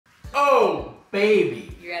Oh,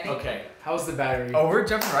 baby. You ready? Okay. How's the battery? Oh, we're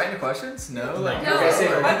jumping right into questions? No, like No, Okay, say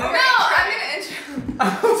it. I'm gonna intro.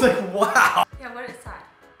 I was like, wow. Yeah, what is that?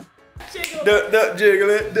 No, jiggle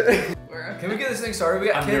it. We're okay. Can we get this thing started? We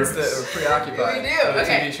got I'm kids nervous. that are preoccupied. We do. with the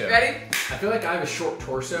Okay, TV show. ready? I feel like I have a short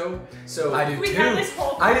torso, so I do We too. had this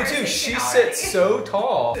whole I do too. conversation She already. sits so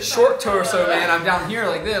tall. Short torso, man. I'm down here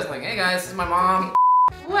like this. Like, hey guys, this is my mom.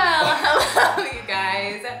 Well, hello, you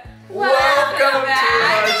guys. Welcome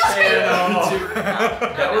back. to our channel.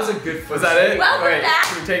 that was a good first. Was that it? Welcome Wait, back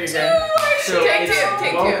can we take to again? our So Take it's two,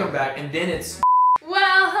 take welcome two. back, and then it's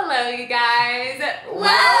Well, hello, you guys.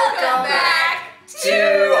 Welcome back to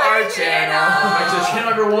our channel. back to the channel,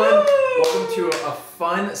 everyone. Welcome to a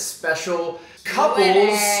fun, special couples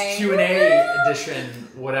Q&A. Q&A edition,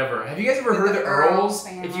 whatever. Have you guys ever heard of the EARLS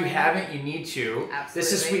EARLS? If you family. haven't, you need to.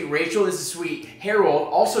 This is Absolutely. sweet Rachel. This is sweet Harold,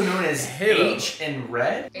 also known as Halo. H and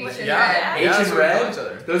Red. H and Yeah. red. H that's and what we call Red. each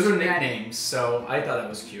other. Those are Red. nicknames, so I thought that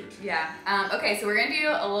was cute. Yeah. Okay, so we're gonna do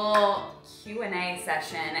a little Q&A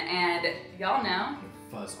session, and y'all know.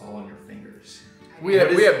 Fuzz all on your fingers. We have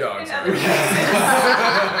dogs. In other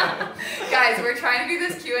Guys, we're trying to do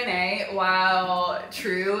this Q&A while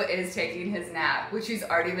True is taking his nap, which he's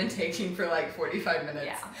already been taking for like 45 minutes.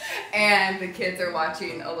 Yeah. And the kids are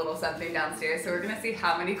watching a little something downstairs, so we're gonna see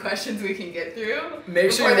how many questions we can get through.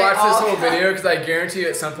 Make sure before you they watch this all whole come. video because I guarantee you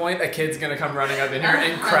at some point a kid's gonna come running up in here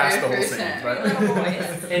and crash the whole scene. 100%. But Little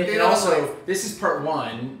boys. And Little also, boys. this is part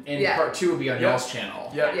one, and Yeah. part two will be on Yep. y'all's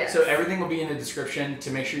channel. Yep. Yes. So everything will be in the description to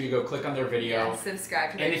make sure you go click on their video. Yeah,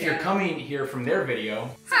 subscribe to their And if you're channel. coming here from their video,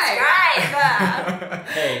 Hi.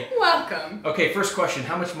 hey. Welcome. Okay, first question.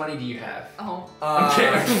 How much money do you have? Oh. I'm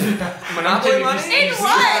kidding. Monopoly I'm money? kidding. In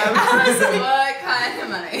what? I was like, What kind of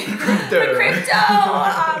money? the crypto,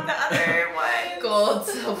 the other one. Gold,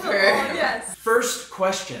 silver. Oh, yes. First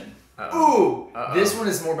question. Uh-oh. Ooh, Uh-oh. this one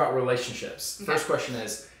is more about relationships. Okay. First question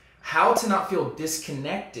is, how to not feel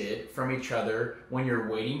disconnected from each other when you're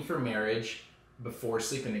waiting for marriage before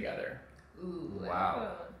sleeping together? Ooh. Wow.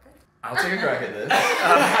 I'll take a crack at this.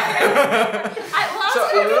 I So,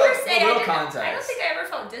 lost a little- say a little I don't context. think I ever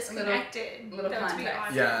felt disconnected. Little though, to be context.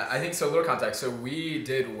 honest. Yeah, I think so. A little context. So we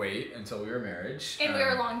did wait until we were married. And we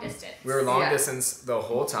were long distance. We were long Yeah. distance the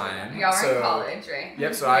whole time. Y'all were so, in college, right?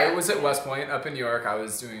 Yep. So Yeah. I was at West Point up in New York. I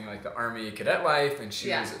was doing like the Army cadet life, and she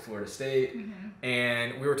Yeah. was at Florida State. Mm-hmm.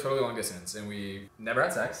 And we were totally long distance, and we never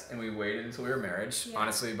had sex, and we waited until we were married. Yeah.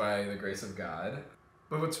 Honestly, by the grace of God.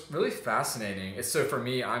 But what's really fascinating is, so for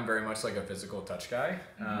me, I'm very much like a physical touch guy.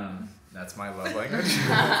 That's my love language.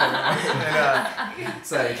 and,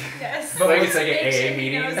 it's like, Yes. But like it's like an Make sure AA he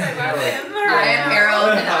meeting. knows I love him. I am Harold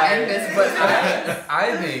and I am this but person.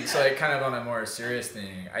 I think, so like kind of on a more serious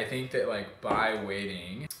thing, I think that like by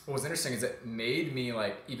waiting, what was interesting is it made me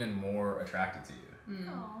like even more attracted to you.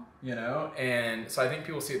 Aw. You know? And so I think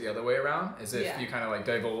people see it the other way around, as if Yeah. you kind of like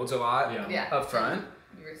divulge a lot Yeah. Yeah. up front.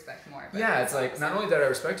 You respect more. but Yeah, it's like not only did I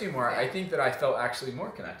respect you more, Yeah. I think that I felt actually more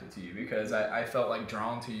connected to you because I felt like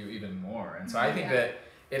drawn to you even more. And so I think Yeah. that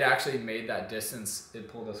it actually made that distance,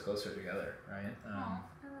 it pulled us closer together, right? Aw, I love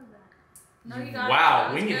that. No, you got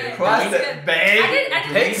Wow, it. we That need was to good. cross That was good. babe. I didn't Do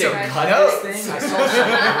we need Take to some cut notes. this thing? I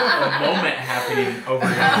saw a moment happening over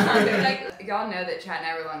here. Like, y'all know that Chad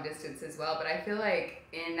and I were long distance as well, but I feel like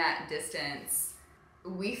in that distance,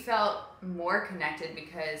 we felt more connected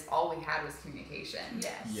because all we had was communication.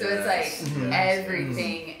 Yes. So it's like Mhm.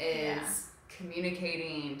 everything is Yeah.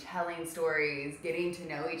 communicating, telling stories, getting to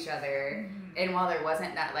know each other. Mhm. And while there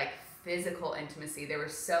wasn't that like physical intimacy, there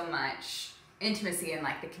was so much intimacy in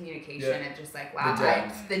like the communication of just like wow, The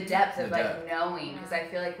depth. the depth of The like depth. knowing. Because I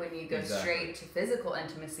feel like when you go Exactly. straight to physical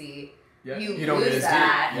intimacy, Yeah. you don't get lose as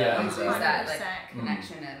that. deep. Yeah, you exactly. lose that like 100%.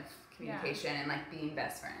 connection of communication and like being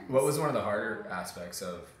best friends. What was one of the harder aspects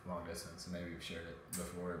of long distance? And maybe you've shared it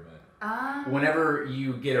before, but Whenever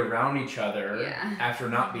you get around each other Yeah. after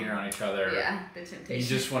not being around each other, yeah, the temptation. you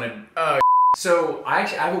just want to. So I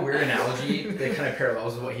have a weird analogy that kind of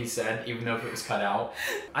parallels with what he said, even though if it was cut out.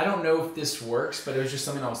 I don't know if this works, but it was just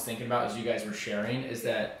something I was thinking about as you guys were sharing. Is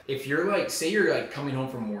that if you're like, say you're like coming home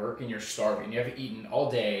from work and you're starving, you haven't eaten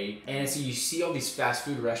all day, and so you see all these fast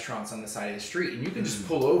food restaurants on the side of the street, and you can just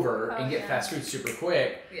pull over and get yeah. fast food super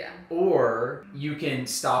quick. Yeah. Or you can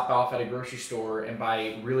stop off at a grocery store and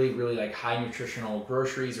buy really, really like high nutritional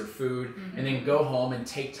groceries or food, and then go home and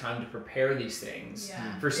take time to prepare these things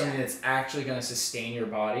Yeah. for something Yeah. that's actually actually going to sustain your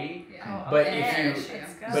body. Yeah. But Okay, if you,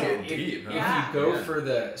 let's go. but So if, deep, if huh? you go Yeah. for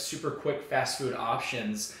the super quick fast food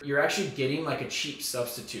options, you're actually getting like a cheap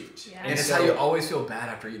substitute. Yeah. And it's so, how you always feel bad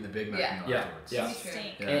after eating the Big Mac Yeah. meal Yeah. afterwards. Yeah. You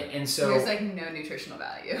stink. Yeah. and so There's like no nutritional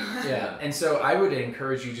value. yeah, and so I would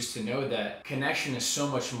encourage you just to know that connection is so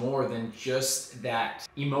much more than just that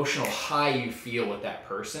emotional high you feel with that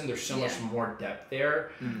person. There's so much more depth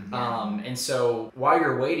there. And so while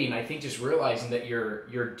you're waiting, I think just realizing that you're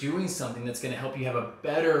doing something that's going to help you have a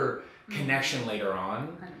better connection later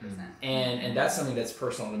on. 100%. And that's something that's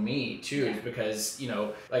personal to me too, Yeah. because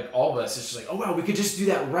like all of us, it's just like, oh wow, we could just do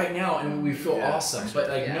that right now and we feel Yeah, awesome. for sure.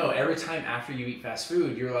 But like Yeah. no, every time after you eat fast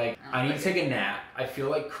food, you're like, I need to take a nap. I feel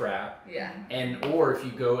like crap. Yeah. And or if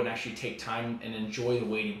you go and actually take time and enjoy the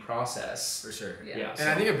waiting process. For sure. Yeah. And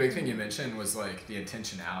I think a big thing you mentioned was like the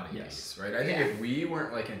intentionality Yes. piece, right? I think if we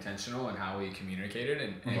weren't like intentional in how we communicated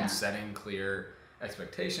and Yeah. setting clear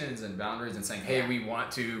expectations and boundaries and saying, hey, Yeah. we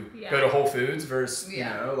want to Yeah. go to Whole Foods versus,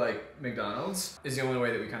 Yeah. you know, like McDonald's is the only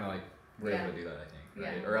way that we kind of like were Yeah. able to do that, I think,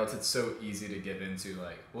 right? Yeah. Or else it's so easy to give into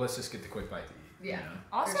like, well, let's just get the quick bite to eat. Yeah. You know?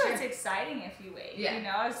 Also, For sure. it's exciting if you wait. Yeah. You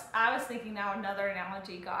know, I was thinking now another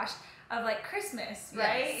analogy, gosh, of like Christmas,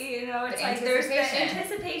 right? Yes. You know, it's The like there's the anticipation.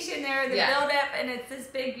 anticipation there, the Yeah. build up, and it's this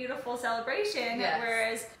big, beautiful celebration. Yes.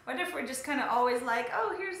 Whereas, what if we're just kind of always like,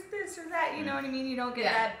 oh, here's this or that, you know what I mean? You don't get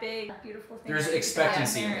Yeah. that big, beautiful thing. There's that you get in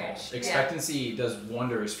expectancy marriage. involved. Yeah. Expectancy does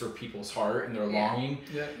wonders for people's heart and their Yeah. longing.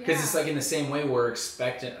 Yeah. Because it's like in the same way we're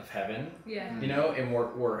expectant of heaven, Yeah. you know, and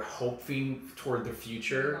we're hoping toward the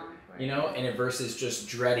future, you know, and it versus just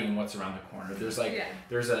dreading what's around the corner. There's like Yeah.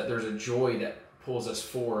 there's a joy that pulls us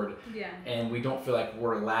forward, Yeah. and we don't feel like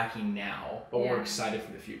we're lacking now, but we're Yeah. excited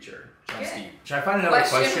for the future. Sounds Good. deep. Should I find another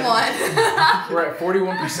question? one. We're at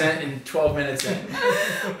 41% and 12 minutes in.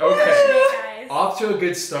 Crushing Okay, it, guys. off to a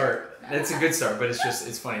good start. It's a good start, but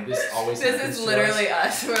it's funny. This always This happens is to literally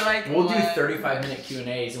us. us. We're like, We'll do what? 35-minute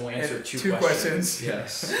Q&As and we'll answer And two two questions. questions.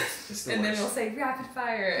 Yes. It's the And then worst. we'll say rapid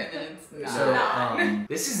fire, and then it's not. So Not.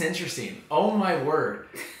 this is interesting. Oh my word.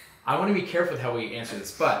 I want to be careful with how we answer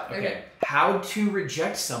this, but okay. How to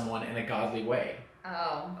reject someone in a godly way? Oh.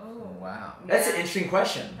 Oh, Oh, wow. That's an Yeah. interesting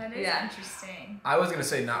question. that is Yeah. interesting. I was going to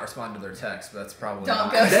say not respond to their text, but that's probably Don't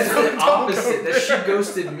not. go. That's the Don't opposite. go That she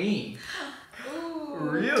ghosted me. Ooh.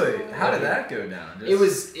 Really? How did that go down? She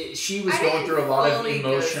was I going didn't through a lot of fully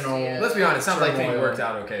ghost emotional. you. Let's be honest, it sounds like things turmoil. worked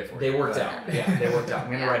out okay for you. They worked but- out. Yeah, they worked out.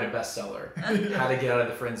 I'm gonna Yeah. write a bestseller. How to get out of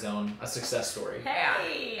the friend zone, a success story.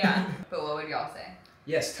 Hey. Yeah. But what would y'all say?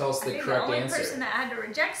 Yes, tell us I the think correct the only answer. person that had to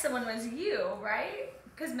reject someone was you, right?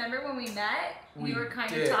 Because remember when we met, We you were kind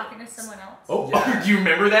did. of talking to someone else. Oh, Yeah. do you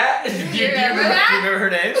remember that? Do You remember Do you that? remember her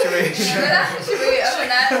name? Should we? Remember that? Should we open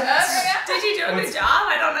that up? Did you do a good job?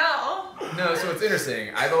 I don't know. No, so it's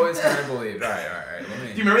interesting. I've always kind of believed. All right. Let me.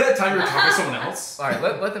 Do you remember that time you were talking to someone else? All right,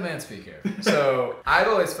 let the man speak here. So I've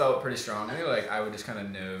always felt pretty strongly like I would just kind of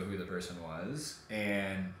know who the person was,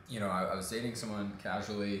 and you know I was dating someone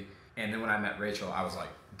casually, and then when I met Rachel, I was like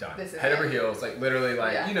done, This is head it. over heels, like literally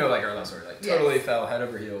like Yeah. you know like our love story, like Yes. totally fell head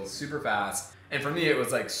over heels, super fast. And for me, it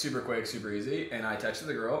was like super quick, super easy. And I texted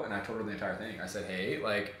the girl and I told her the entire thing. I said, hey,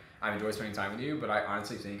 like I enjoy spending time with you, but I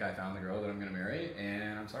honestly think I found the girl that I'm gonna marry,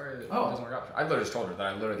 and I'm sorry that it doesn't work out. I literally just told her that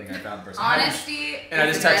I literally think I found the person. Honesty. And I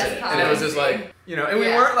is just the best texted it, and it was just policy. like, you know, and we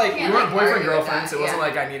Yeah. weren't like, You we can't, weren't like, boyfriend argue with girlfriend, so that. it wasn't Yeah.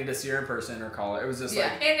 like I needed to see her in person or call her. It was just Yeah.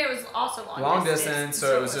 like And it was also long distance,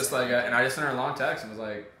 so it was just like, a, and I just sent her a long text and was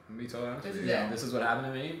like, I'm gonna be totally honest This with is you. it. This is what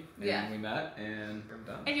happened to me, and Yeah. we met, and I'm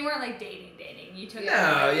done. and you weren't like dating. You took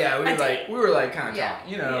No, yeah, A date. we were like kind of Yeah.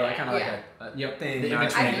 talking, you know, like kind of Yeah. like a thing. The not-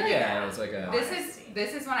 in-between. I feel like yeah, it was like a.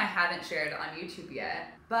 This is one I haven't shared on YouTube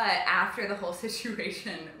yet. But after the whole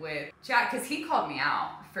situation with Jack, because he called me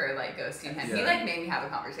out for like ghosting him, he Yeah. like made me have a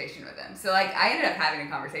conversation with him. So like I ended up having a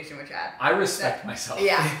conversation with Chad. I respect myself.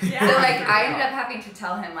 Yeah. Yeah. So like I ended up having to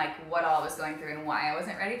tell him like what all I was going through and why I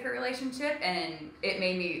wasn't ready for a relationship, and it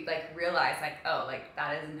made me like realize like, oh, like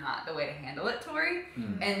that is not the way to handle it, Tori.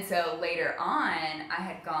 Mm. And so later on, I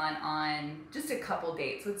had gone on just a couple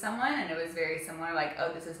dates with someone, and it was very similar. Like,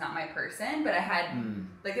 oh, this is not my person, but I had Mm.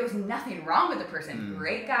 like there was nothing wrong with the person. Mm.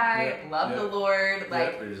 Great guy, Yep, loved the Lord,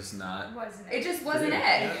 like. Yep, they're just not. wasn't It just wasn't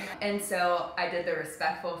it. Yeah. And so I did the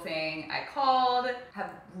respectful thing. I called,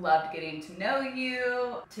 have loved getting to know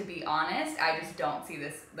you. To be honest, I just don't see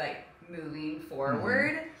this like moving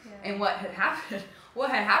forward. And what had happened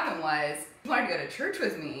was he wanted to go to church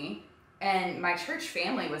with me, and my church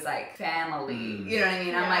family was like family. Mm. You know what I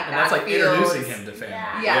mean? I'm Yeah. like, And that that's like feels, introducing him to family.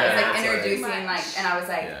 Yeah, it's Yeah. like it's introducing like, and I was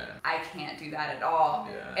like, Yeah. I can't do that at all.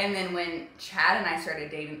 Yeah. And then when Chad and I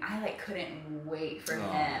started dating, I like couldn't wait for Oh,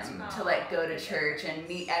 him that's to like go to nice. church and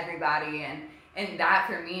meet everybody, and that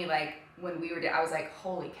for me like when we were, I was like,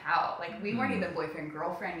 holy cow, like we weren't even boyfriend,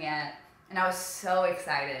 girlfriend yet. And I was so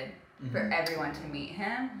excited for everyone to meet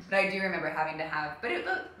him. But I do remember having to but it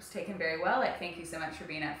was taken very well. Like, thank you so much for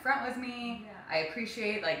being up front with me. I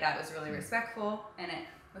appreciate, like, that was really respectful, and it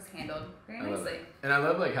was handled very nicely. And I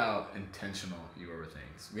love like how intentional you were with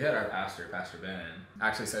things. We had our pastor, Pastor Ben,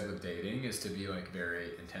 actually said with dating is to be like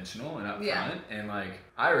very intentional and upfront. And like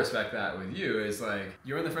I respect that with you is like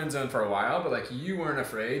you were in the friend zone for a while, but like you weren't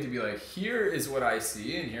afraid to be like, here is what I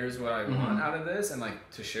see and here's what I want out of this, and like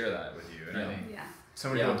to share that with you. And I think so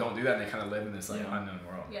many people don't do that, and they kind of live in this like unknown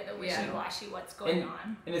world. Yeah, the wishy-washy, what's going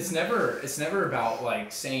on. And it's never about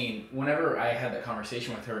like saying, whenever I had that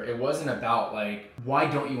conversation with her, it wasn't about like, why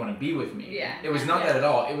don't you want to be with me? Yeah. It was not that at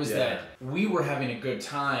all. It was that we were having a good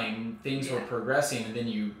time, things were progressing, and then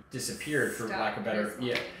you disappeared for lack of better.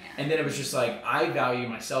 And then it was just like, I value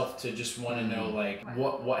myself to just want to know like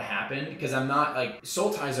what happened, because I'm not like,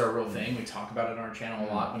 soul ties are a real thing. We talk about it on our channel a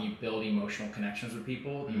lot. When you build emotional connections with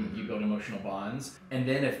people, you build emotional bonds. And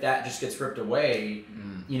then if that just gets ripped away,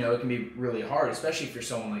 you know, it can be really hard, especially if you're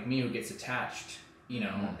someone like me who gets attached, you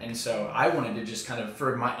know. And so I wanted to just kind of,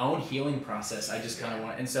 for my own healing process, I just kind of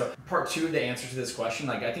want, and so part 2, the answer to this question,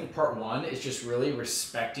 like I think part 1 is just really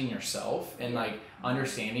respecting yourself and like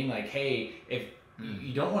understanding like, hey, if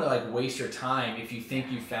you don't want to like waste your time if you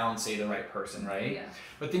think you found, say, the right person, right?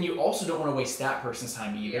 But then you also don't want to waste that person's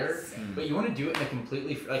time either. But you want to do it in a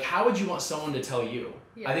completely, like, how would you want someone to tell you?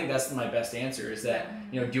 I think that's my best answer is that,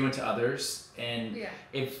 you know, do unto others. And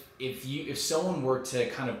if someone were to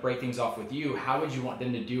kind of break things off with you, how would you want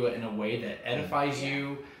them to do it in a way that edifies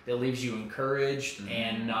you, that leaves you encouraged,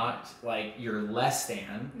 and not like you're less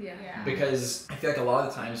than? Because I feel like a lot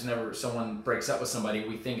of the times whenever someone breaks up with somebody,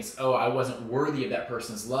 we think it's, oh, I wasn't worthy of that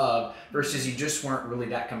person's love, versus you just weren't really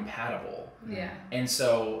that compatible. And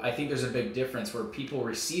so I think there's a big difference where people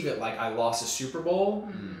receive it like I lost a Super Bowl,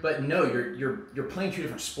 but no, you're playing 2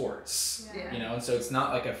 different sports. You know, and so it's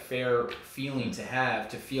not like a fair feeling to have,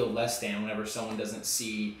 to feel less than whenever someone doesn't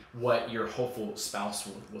see what your hopeful spouse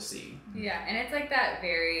will see. And it's like that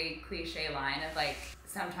very cliche line of like,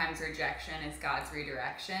 sometimes rejection is God's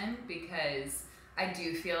redirection, because I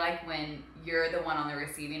do feel like when you're the one on the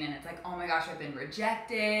receiving end, it's like, oh my gosh, I've been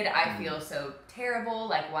rejected. I feel so terrible.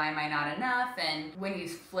 Like, why am I not enough? And when you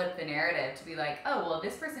flip the narrative to be like, oh, well,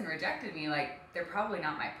 this person rejected me, like, they're probably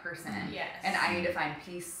not my person. And I need to find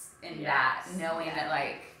peace in that, knowing that,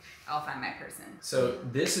 like, I'll find my person. So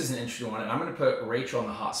this is an interesting one, and I'm going to put Rachel on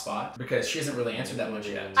the hot spot because she hasn't really answered that much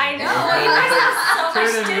yet. I know. You guys have so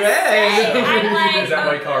much to say. I'm like, is that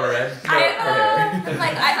why you call her red? I'm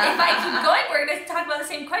like, if I keep going, we're going to talk about the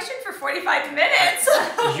same question for 45 minutes.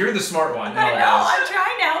 You're the smart one. I know. I'm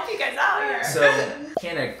trying to help you guys out here. So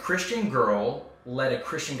can a Christian girl let a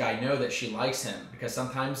Christian guy know that she likes him? Because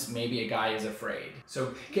sometimes maybe a guy is afraid.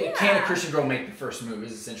 So can a Christian girl make the first move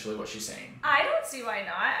is essentially what she's saying. I don't see why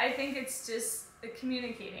not. I think it's just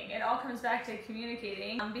communicating. It all comes back to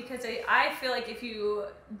communicating, because I feel like if you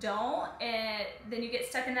don't, then you get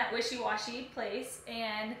stuck in that wishy-washy place,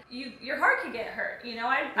 and your heart could get hurt. You know,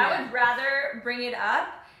 I would rather bring it up.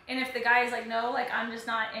 And if the guy is like, no, like, I'm just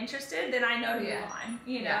not interested, then I know to move on,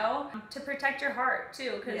 you know? To protect your heart,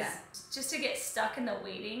 too, because just to get stuck in the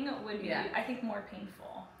waiting would be, I think, more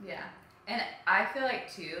painful. And I feel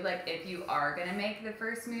like, too, like, if you are going to make the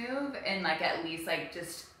first move and, like, at least, like,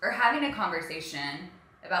 just, or having a conversation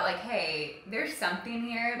about, like, hey, there's something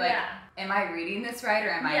here, like, am I reading this right or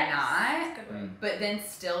am I not? But then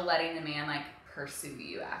still letting the man, like, pursue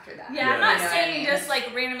you after that. I'm not saying just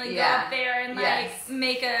like randomly go up there and like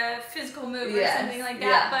make a physical move or something like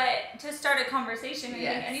that, but to start a conversation. I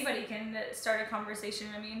think anybody can start a conversation.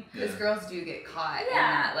 I mean, because girls do get caught in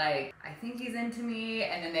that, like, I think he's into me,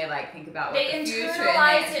 and then they like think about what they the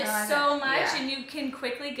internalize it so much, and you can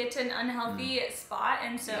quickly get to an unhealthy spot.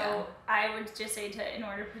 And so I would just say, in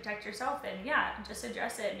order to protect yourself, then just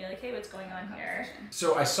address it and be like, hey, what's going on here?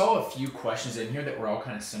 So I saw a few questions in here that were all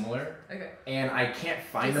kind of similar. And I can't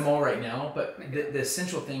find them all right now, but the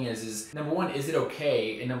essential thing is number 1, is it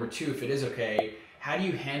okay? And number 2, if it is okay, how do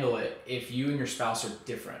you handle it if you and your spouse are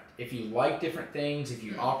different? If you like different things, if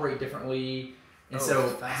you operate differently, and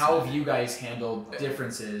so how have you guys handled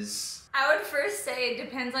differences? I would first say it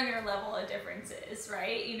depends on your level of differences,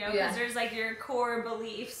 right? You know, because there's like your core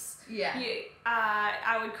beliefs.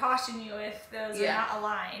 I would caution you if those are not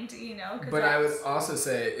aligned, you know. But I would also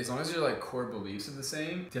say, as long as your like core beliefs are the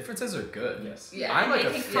same, differences are good. I'm like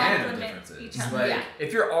a fan of differences. Like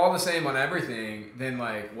if you're all the same on everything, then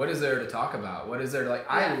like what is there to talk about? What is there to like?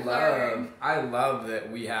 I love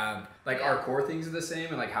that we have like our core things are the same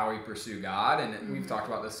and like how we pursue God. And we've talked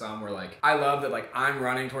about this some where like I love that like I'm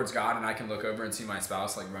running towards God and I can look over and see my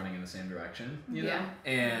spouse like running in the same direction, you know?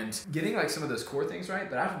 And getting like some of those core things right,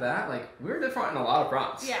 but after that, like we're different on a lot of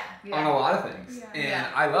fronts. On a lot of things. And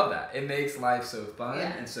I love that. It makes life so fun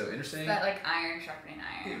and so interesting. It's that like iron sharpening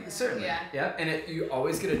iron. Certainly. Yeah. And you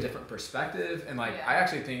always get a different perspective. And like I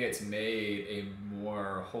actually think it's made a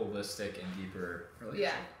more holistic and deeper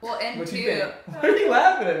relationship. Well, and what too. You think? What are you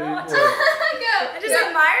laughing at me for? I'm just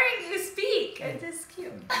admiring you speak. It's just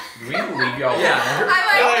cute. We leave y'all. I'm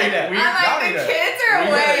like the kids are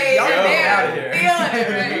away. They're feeling it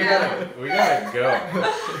right now. We gotta go.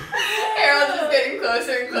 Harold's just getting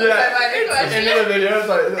closer and closer by the question. And then the video is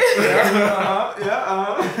like,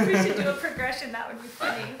 We should do a progression. That would be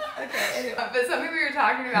funny. Okay. Anyway. But something we were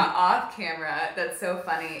talking about off camera that's so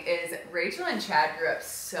funny is Rachel and Chad grew up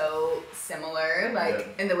so similar,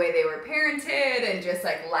 like in the way they were parented and just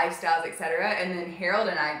like lifestyles, etc. And then Harold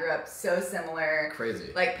and I grew up so similar.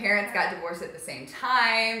 Crazy. Like parents got divorced at the same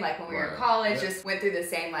time. Like when we were in college, just went through the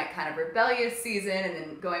same like kind of rebellious season, and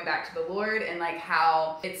then going back to the Lord, and like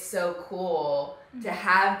how it's so cool to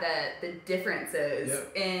have the differences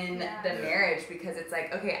in the marriage, because it's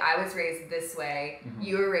like, okay, I was raised this way,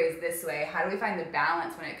 you were raised this way. How do we find the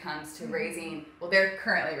balance when it comes to raising, well, they're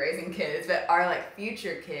currently raising kids, but our like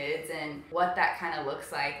future kids and what that kind of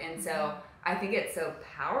looks like. And so I think it's so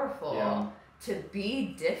powerful to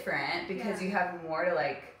be different, because you have more to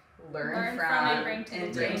like learn from and bring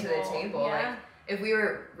to the table. Like, if we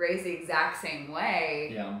were raised the exact same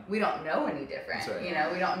way, we don't know any different. Right. You know,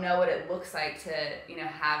 we don't know what it looks like to, you know,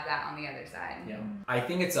 have that on the other side. Yeah. I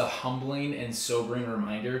think it's a humbling and sobering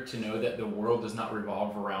reminder to know that the world does not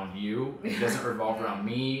revolve around you. It doesn't revolve around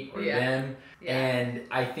me or them. And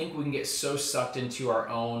I think we can get so sucked into our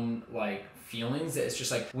own like feelings that it's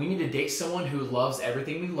just like we need to date someone who loves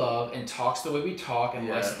everything we love and talks the way we talk and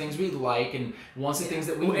likes the things we like and wants the things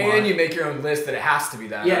that we want. And you make your own list that it has to be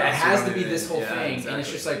that. Yeah, it has to be this whole thing. Exactly. And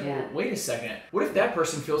it's just like, well, wait a second. What if that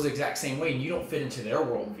person feels the exact same way and you don't fit into their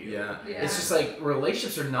worldview? It's just like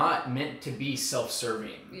relationships are not meant to be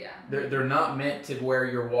self-serving. They're not meant to where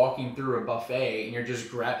you're walking through a buffet and you're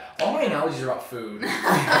just all my analogies are about food. Am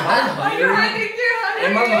I hungry?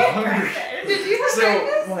 Am I hungry? Did you have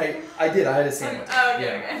breakfast? Like, I did. I had a sandwich. Oh,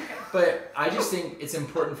 okay. But I just think it's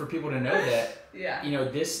important for people to know that, you know,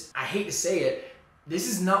 this, I hate to say it, this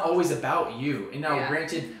is not always about you. And now,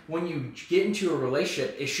 granted, when you get into a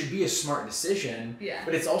relationship, it should be a smart decision.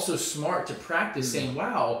 But it's also smart to practice saying,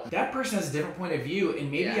 wow, that person has a different point of view, and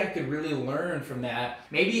maybe I could really learn from that.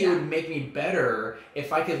 Maybe it would make me better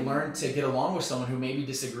if I could learn to get along with someone who maybe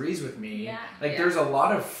disagrees with me. Like, there's a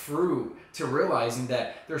lot of fruit to realizing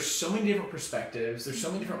that there's so many different perspectives, there's so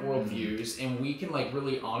many different worldviews, and we can like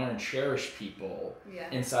really honor and cherish people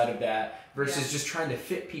inside of that versus just trying to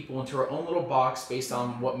fit people into our own little box based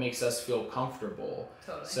on what makes us feel comfortable.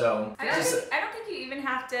 So I don't think you even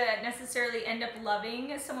have to necessarily end up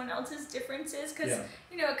loving someone else's differences, because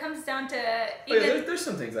you know, it comes down to even there's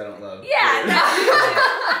some things I don't love.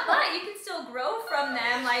 but you can still grow from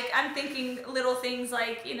them. Like, I'm thinking little things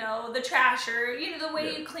like, you know, the trash, or you know, the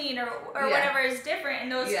way you clean, or whatever is different,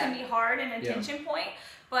 and those can be hard and a tension point,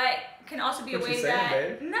 but can also be a way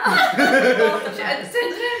that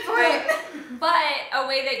but a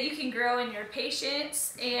way that you can grow in your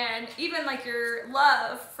patience and even like your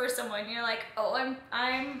love for someone. You're like, oh,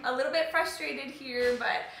 I'm a little bit frustrated here,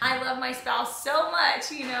 but I love my spouse so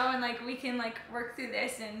much, you know, and like we can like work through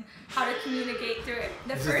this and how to communicate through it.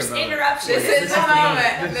 The first interruption. This is the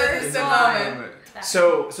moment. This is the moment.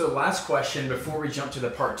 So last question before we jump to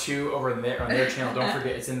the part 2 over there on their channel. Don't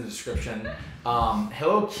forget, it's in the description.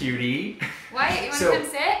 Hello, cutie. Wyatt, you want to come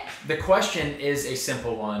sit? The question is a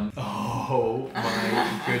simple one. Oh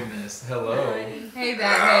my goodness. Hello. Hey,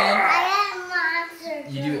 Batman. I have monster.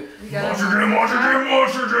 You do. Monster He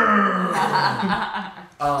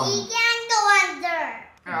can go in dirt.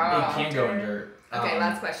 It can go in dirt. Okay,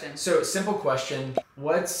 last question. So, simple question.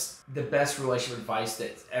 What's the best relationship advice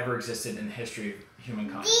that's ever existed in the history of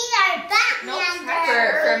humankind? These are Batman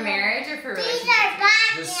dirt. For marriage or for relationships? These are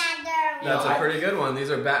Batman dirt. That's a pretty good one.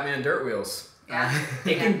 These are Batman dirt wheels.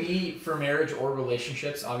 It can be for marriage or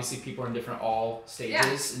relationships. Obviously, people are in different all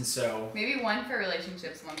stages, and so maybe one for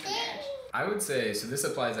relationships, one for marriage. I would say, so this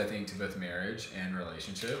applies, I think, to both marriage and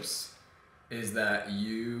relationships, is that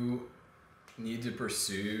you need to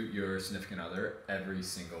pursue your significant other every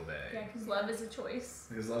single day. Yeah, because love is a choice.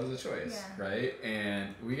 Because love is a choice, right?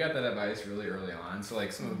 And we got that advice really early on. So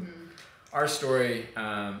like some of our story,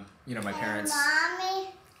 you know, my parents. Mommy.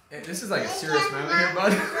 This is like a serious moment here,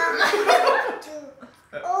 bud.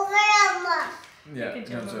 Over a month. Yeah, You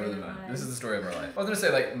can jump no, over totally the fine. line. This is the story of our life. I was gonna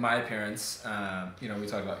say, like, my parents, we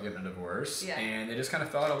talked about getting a divorce, Yeah. and they just kind of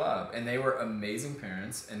fell out of love. And they were amazing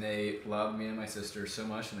parents, and they loved me and my sister so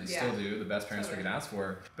much, and they still do, the best parents we could ask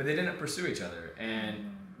for. But they didn't pursue each other,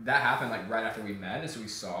 and that happened like right after we met, and so we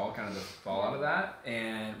saw kind of the fallout of that.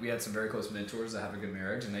 And we had some very close mentors that have a good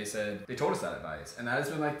marriage, and they told us that advice, and that has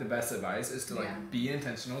been like the best advice is to like be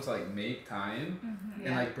intentional, to like make time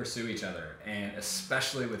and like pursue each other, and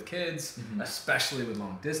especially with kids, especially with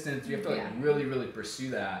long distance, you have to like really, really pursue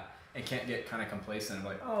that, and can't get kind of complacent of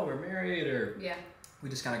like, oh, we're married, or we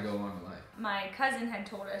just kind of go along with life. My cousin had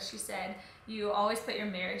told us, she said, you always put your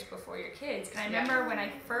marriage before your kids. And I remember when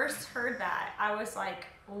I first heard that, I was like,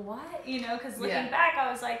 what? You know, because looking back, I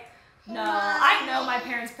was like, no, I know my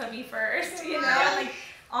parents put me first, you know, and like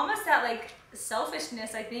almost that like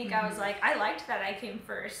selfishness, I think. I was like, I liked that I came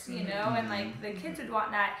first, you know, and like the kids would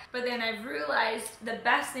want that. But then I've realized the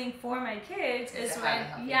best thing for my kids is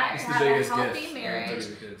when, to have a healthy marriage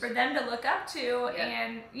for them to look up to,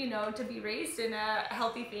 and, you know, to be raised in a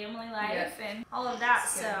healthy family life and all of that.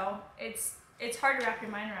 So it's hard to wrap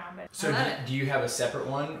your mind around, but so do you have a separate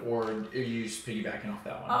one, or are you just piggybacking off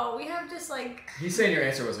that one? Oh, we have just like... He's saying your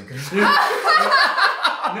answer wasn't good.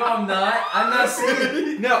 No, I'm not. I'm not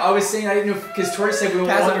saying... No, I was saying I didn't know, because Tori said we were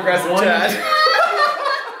Passive-aggressive chat.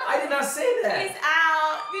 I did not say that. He's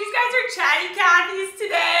out. These guys are chatty Cathy's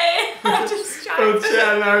today. I'm just trying Both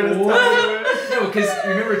Chad and I are just talking about it. No, because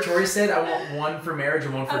remember Tori said I want one for marriage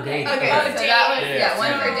and one for dating. Okay, so that was,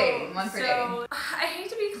 one for dating, one for dating. I hate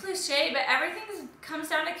to be cliche, but everything comes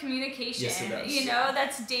down to communication. Yes, it does. You know,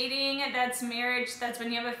 that's dating, that's marriage, that's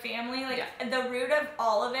when you have a family. Like the root of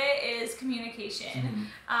all of it is communication.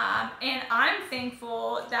 And I'm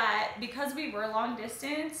thankful that because we were long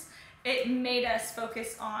distance, it made us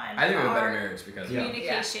focus on I think we have a better marriage because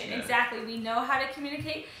communication. Yeah. Exactly. We know how to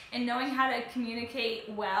communicate, and knowing how to communicate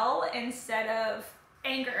well instead of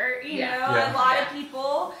anger. You know, a lot of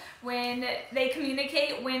people, when they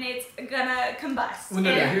communicate, when it's gonna combust. Well,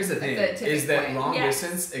 no, here's the thing, is that point. long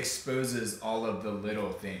distance exposes all of the little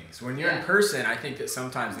things. When you're in person, I think that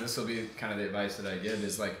sometimes, and this will be kind of the advice that I give,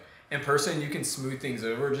 is like, in person, you can smooth things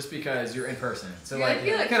over just because you're in person. So you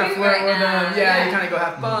kind of flirt with them, you kind of go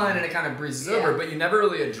have fun, and it kind of breezes over, but you never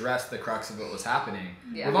really address the crux of what was happening.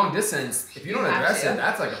 With long distance, if you don't address it,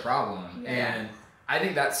 that's like a problem. And I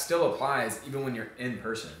think that still applies even when you're in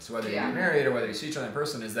person. So whether you're married or whether you see each other in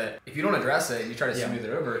person, is that if you don't address it and you try to smooth it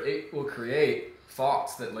over, it will create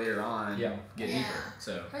faults that later on get deeper.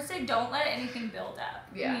 So I would say don't let anything build up.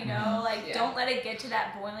 You know, like don't let it get to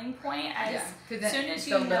that boiling point. As soon as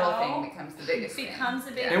you know, thing becomes the biggest thing.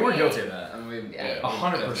 And we're guilty of that. I mean,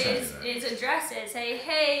 100%. Is address it. Say,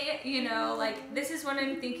 hey, you know, like this is what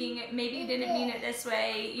I'm thinking. Maybe you didn't mean it this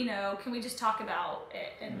way. You know, can we just talk about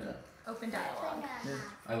it and open dialogue?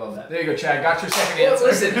 I love that. There you go, Chad. Got your second answer.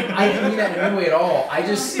 Listen, I didn't mean that in any way at all. I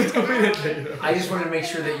just wanted to make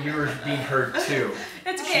sure that you were being heard too.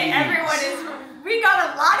 It's okay. Jeez. Everyone is. We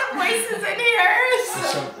got a lot of voices in here.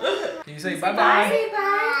 So. Can you say bye-bye? Say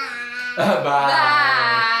bye. Bye.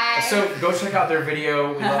 Bye. So go check out their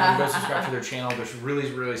video. We love them. Go subscribe to their channel. There's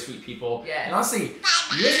really, really sweet people. Yes. And honestly,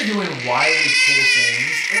 you guys are doing wildly cool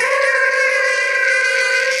things.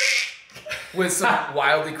 With some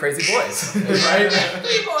wildly crazy boys, right?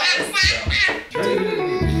 Three boys.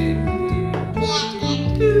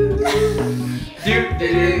 Do do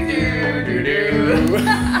do do do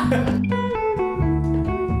do.